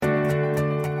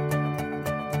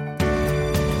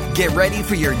Get ready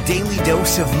for your daily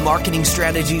dose of marketing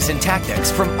strategies and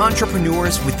tactics from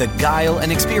entrepreneurs with the guile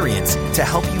and experience to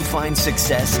help you find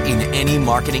success in any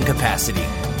marketing capacity.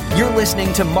 You're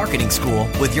listening to Marketing School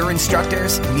with your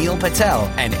instructors, Neil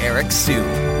Patel and Eric Siu.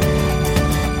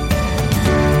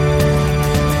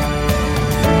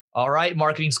 All right,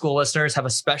 Marketing School listeners, have a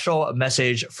special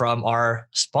message from our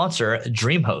sponsor,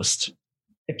 DreamHost.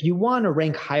 If you want to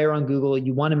rank higher on Google,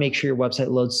 you want to make sure your website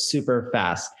loads super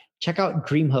fast. Check out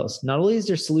DreamHost. Not only is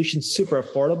their solution super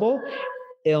affordable,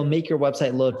 it'll make your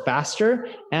website load faster,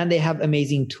 and they have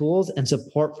amazing tools and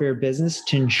support for your business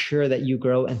to ensure that you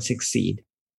grow and succeed.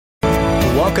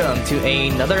 Welcome to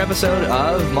another episode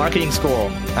of Marketing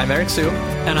School. I'm Eric Siu.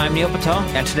 And I'm Neil Patel.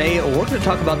 And today we're going to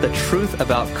talk about the truth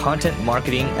about content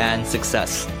marketing and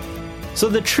success. So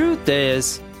the truth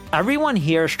is, everyone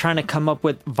here is trying to come up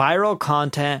with viral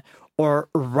content or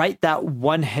write that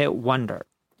one-hit wonder.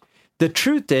 The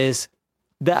truth is,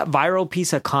 that viral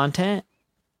piece of content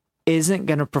isn't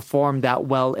going to perform that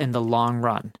well in the long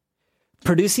run.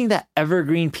 Producing that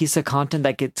evergreen piece of content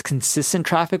that gets consistent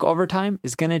traffic over time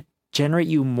is going to generate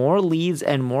you more leads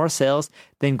and more sales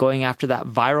than going after that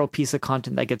viral piece of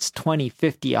content that gets 20,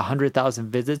 50,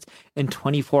 100,000 visits in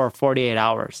 24 or 48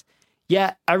 hours.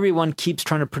 Yet everyone keeps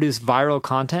trying to produce viral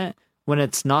content when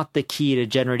it's not the key to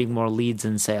generating more leads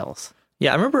and sales.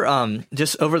 Yeah, I remember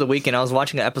just over the weekend, I was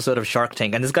watching an episode of Shark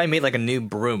Tank, and this guy made like a new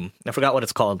broom. I forgot what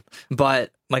it's called. But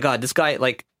my God, this guy,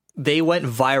 like, they went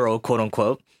viral, quote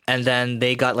unquote, and then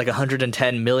they got like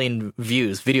 110 million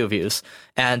views, video views,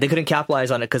 and they couldn't capitalize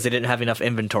on it because they didn't have enough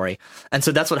inventory. And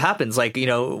so that's what happens. Like, you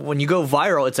know, when you go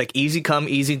viral, it's like easy come,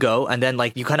 easy go, and then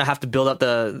like you kind of have to build up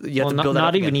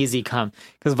not even easy come,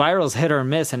 because viral is hit or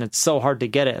miss, and it's so hard to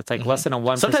get it. It's like less than a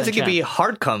 1%. Sometimes it can be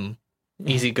hard come,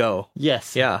 easy go.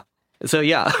 Yes. Yeah. So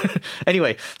yeah.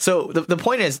 Anyway, so the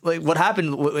point is, like, what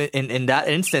happened in that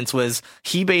instance was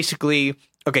he basically,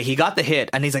 okay, he got the hit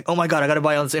and he's like, oh my God, I got to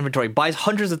buy all this inventory, buys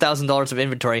hundreds of $1,000s of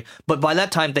inventory. But by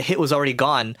that time, the hit was already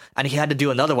gone and he had to do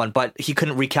another one, but he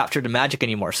couldn't recapture the magic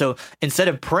anymore. So instead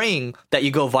of praying that you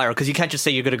go viral, because you can't just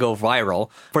say you're going to go viral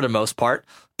for the most part,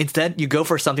 instead, you go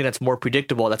for something that's more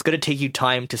predictable, that's going to take you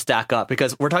time to stack up,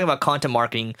 because we're talking about content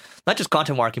marketing, not just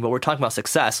content marketing, but we're talking about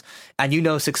success. And you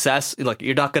know, success, look,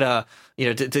 you're not going to, you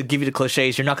know, to give you the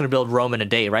cliches, you're not going to build Rome in a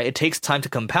day, right? It takes time to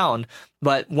compound.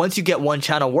 But once you get one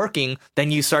channel working, then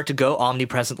you start to go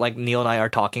omnipresent, like Neil and I are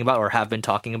talking about or have been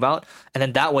talking about. And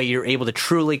then that way you're able to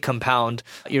truly compound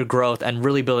your growth and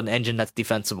really build an engine that's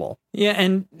defensible. Yeah.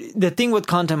 And the thing with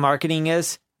content marketing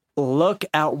is, look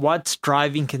at what's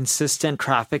driving consistent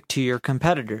traffic to your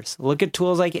competitors. Look at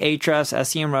tools like Ahrefs,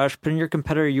 SEMrush, put in your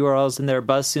competitor URLs in there,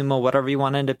 BuzzSumo, whatever you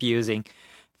want to end up using.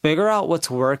 Figure out what's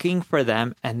working for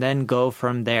them and then go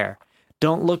from there.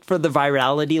 Don't look for the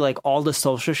virality like all the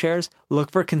social shares.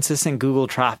 Look for consistent Google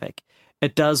traffic.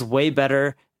 It does way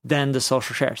better than the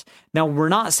social shares. Now, we're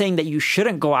not saying that you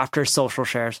shouldn't go after social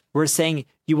shares. We're saying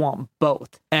you want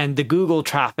both. And the Google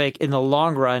traffic in the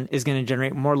long run is going to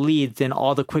generate more leads than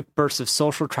all the quick bursts of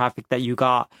social traffic that you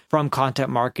got from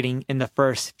content marketing in the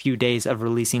first few days of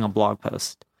releasing a blog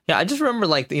post. Yeah, I just remember,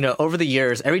 like, you know, over the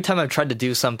years, every time I've tried to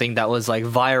do something that was like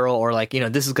viral or like, you know,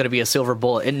 this is going to be a silver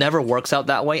bullet, it never works out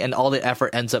that way and all the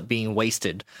effort ends up being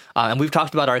wasted. And we've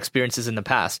talked about our experiences in the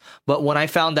past. But when I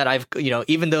found that I've, you know,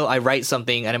 even though I write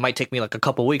something and it might take me like a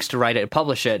couple weeks to write it and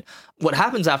publish it, what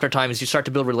happens after time is you start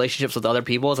to build relationships with other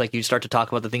people. It's like you start to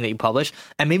talk about the thing that you publish,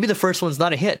 and maybe the first one's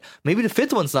not a hit. Maybe the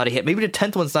fifth one's not a hit. Maybe the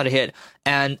 10th one's not a hit.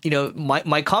 And, you know,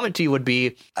 my comment to you would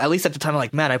be, at least at the time, I'm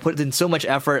like, man, I put in so much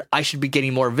effort. I should be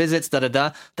getting more visits,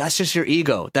 da-da-da. That's just your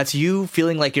ego. That's you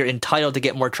feeling like you're entitled to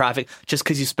get more traffic just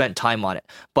because you spent time on it.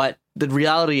 But the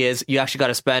reality is you actually got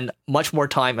to spend much more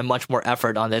time and much more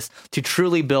effort on this to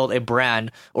truly build a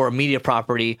brand or a media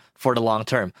property for the long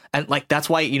term. And like, that's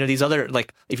why, you know, these other,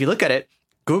 like, if you look at it,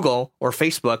 Google or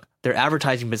Facebook, they're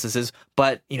advertising businesses,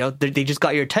 but, you know, they just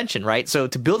got your attention, right? So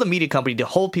to build a media company, to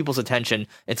hold people's attention,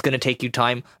 it's going to take you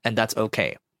time, and that's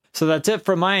okay. So that's it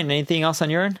for mine. Anything else on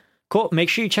your end? Cool. Make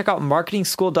sure you check out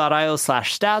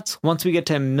marketingschool.io/stats. Once we get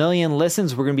to 1 million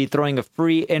listens, we're going to be throwing a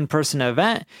free in-person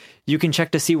event. You can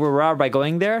check to see where we are by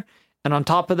going there. And on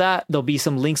top of that, there'll be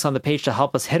some links on the page to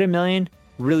help us hit 1 million.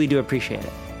 Really do appreciate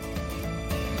it.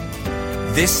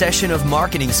 This session of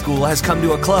Marketing School has come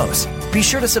to a close. Be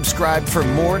sure to subscribe for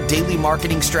more daily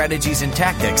marketing strategies and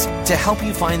tactics to help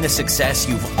you find the success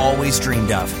you've always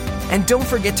dreamed of. And don't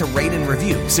forget to rate and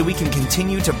review so we can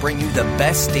continue to bring you the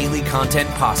best daily content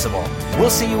possible. We'll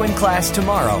see you in class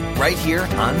tomorrow, right here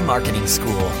on Marketing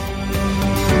School.